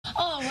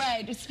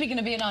right, speaking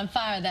of being on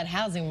fire, that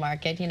housing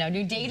market, you know,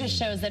 new data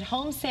shows that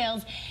home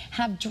sales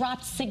have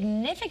dropped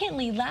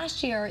significantly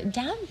last year,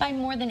 down by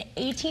more than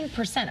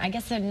 18%. I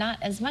guess they're not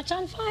as much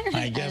on fire.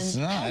 I guess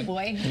not. Oh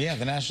boy. Yeah,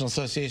 the National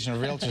Association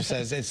of Realtors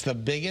says it's the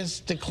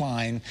biggest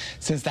decline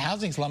since the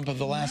housing slump of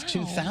the last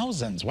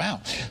 2000s.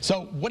 Wow.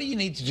 So what do you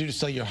need to do to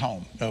sell your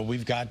home?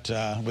 We've got,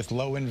 with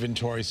low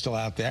inventory still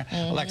out there,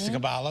 Alexa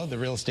Kebalo, the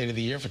Real Estate of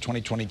the Year for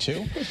 2022.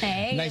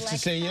 Hey, nice Alexa. to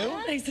see you.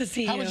 Nice to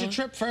see you. How was your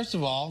trip, first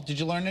of all? Did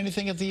you learn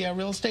anything at the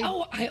real estate?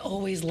 Oh, I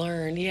always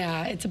learn.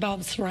 Yeah, it's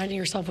about surrounding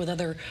yourself with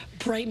other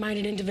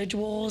bright-minded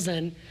individuals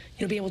and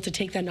be able to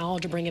take that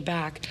knowledge and bring it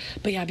back.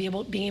 But yeah,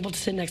 being able to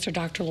sit next to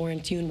Dr.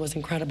 Lawrence Yun was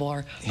incredible.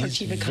 Our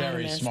chief economist.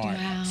 Very smart.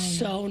 Wow.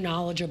 So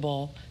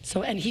knowledgeable.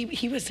 So, and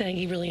he was saying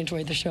he really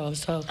enjoyed the show.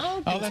 So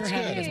that's for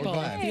having good. us We're both.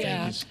 glad.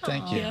 Yeah.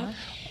 Thank you. Yeah.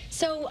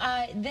 So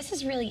this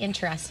is really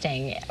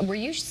interesting. Were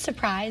you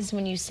surprised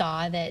when you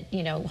saw that,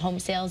 you know, home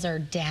sales are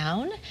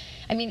down?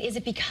 I mean, is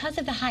it because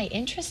of the high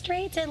interest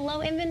rates and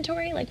low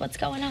inventory? Like, what's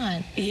going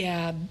on?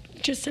 Yeah,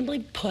 just simply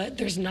put,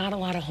 there's not a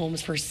lot of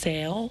homes for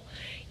sale.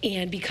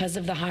 And because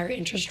of the higher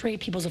interest rate,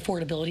 people's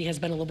affordability has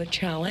been a little bit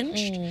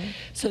challenged.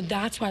 So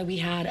that's why we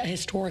had a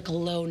historic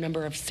low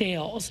number of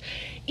sales.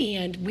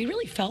 And we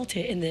really felt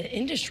it in the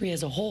industry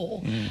as a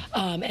whole.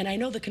 And I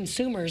know the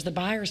consumers, the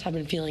buyers have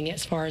been feeling it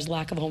as far as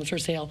lack of homes for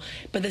sale.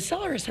 But the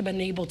sellers have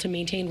been able to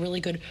maintain really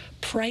good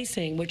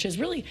pricing, which is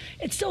really,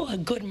 it's still a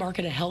good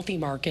market, a healthy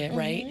market,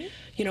 right?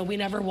 You know, we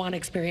never want to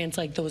experience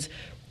like those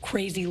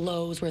crazy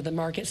lows where the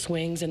market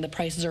swings and the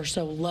prices are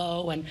so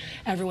low and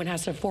everyone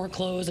has to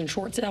foreclose and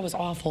short. That was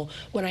awful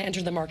when I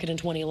entered the market in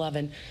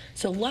 2011.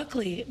 So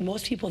luckily,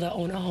 most people that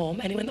own a home,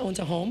 anyone that owns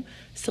a home,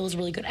 still has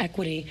really good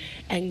equity.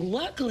 And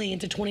luckily,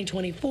 into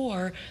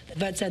 2024, the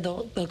Fed said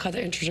they'll cut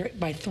the interest rate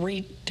by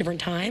 3 different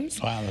times.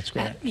 Wow, that's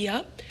great.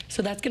 Yep.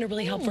 So that's going to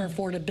really help for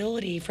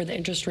affordability for the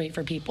interest rate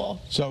for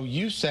people. So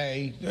you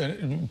say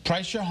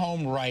price your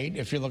home right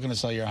if you're looking to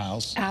sell your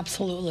house.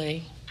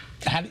 Absolutely.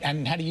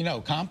 And how do you know?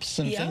 Comps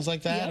and things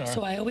like that? Yep.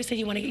 So I always say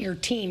you want to get your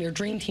team, your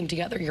dream team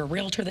together, your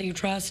realtor that you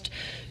trust,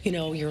 you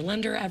know, your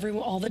lender,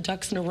 everyone, all the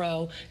ducks in a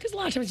row. Because a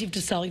lot of times you have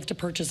to sell, you have to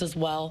purchase as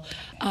well.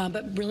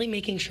 But really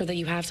making sure that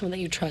you have someone that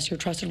you trust, your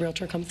trusted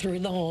realtor, come through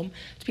the home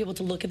to be able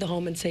to look at the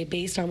home and say,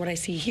 based on what I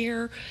see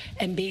here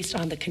and based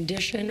on the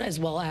condition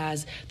as well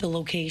as the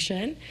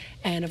location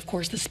and of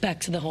course the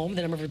specs of the home,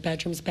 the number of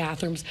bedrooms,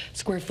 bathrooms,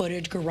 square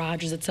footage,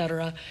 garages,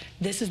 etc.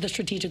 This is the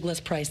strategic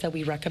list price that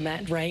we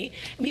recommend, right?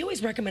 And we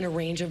always recommend a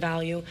range of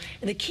value.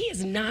 And the key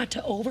is not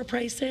to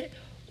overprice it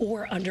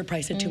or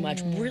underprice it too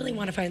much. Really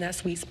want to find that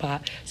sweet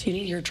spot. So you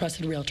need your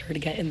trusted realtor to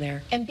get in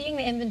there. And being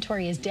the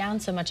inventory is down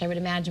so much, I would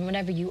imagine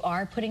whatever you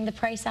are putting the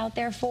price out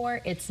there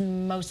for, it's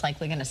most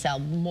likely going to sell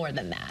more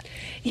than that.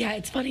 Yeah,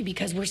 it's funny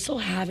because we're still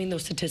having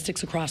those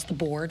statistics across the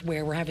board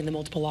where we're having the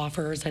multiple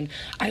offers. And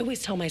I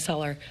always tell my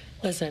seller,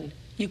 listen,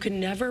 you can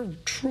never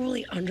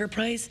truly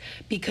underprice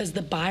because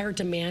the buyer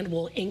demand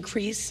will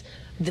increase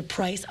the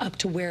price up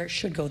to where it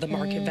should go, the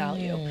market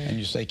value. And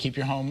you say keep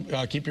your home,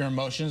 keep your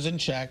emotions in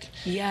check.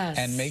 Yes.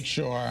 And make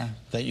sure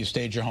that you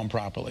stage your home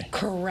properly.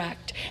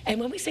 Correct. And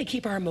when we say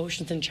keep our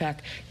emotions in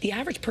check, the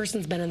average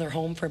person's been in their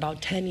home for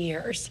about 10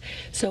 years.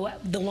 So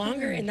the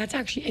longer, and that's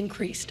actually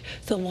increased.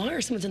 So the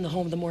longer someone's in the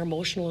home, the more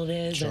emotional it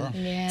is. Sure. And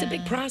it's a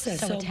big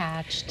process. So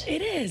attached.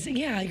 It is.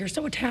 Yeah, you're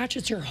so attached.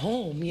 It's your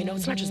home. You know,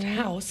 it's not just a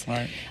house.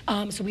 Right.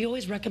 So we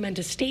always recommend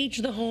to stage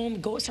the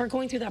home, start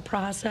going through that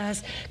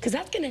process, because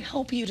that's going to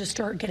help you to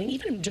start getting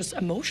even just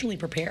emotionally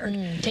prepared.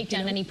 Take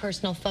down any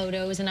personal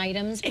photos and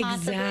items,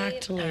 possibly.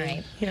 Exactly. All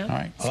right. Yeah. All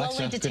right.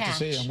 Alexa, good to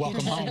see you.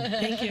 Welcome home.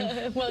 Thank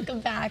you. Welcome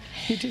back.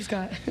 You too,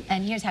 Scott.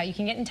 And here's how you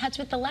can get in touch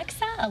with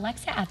Alexa,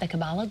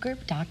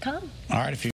 Alexa@thekebalogroup.com. All right. If you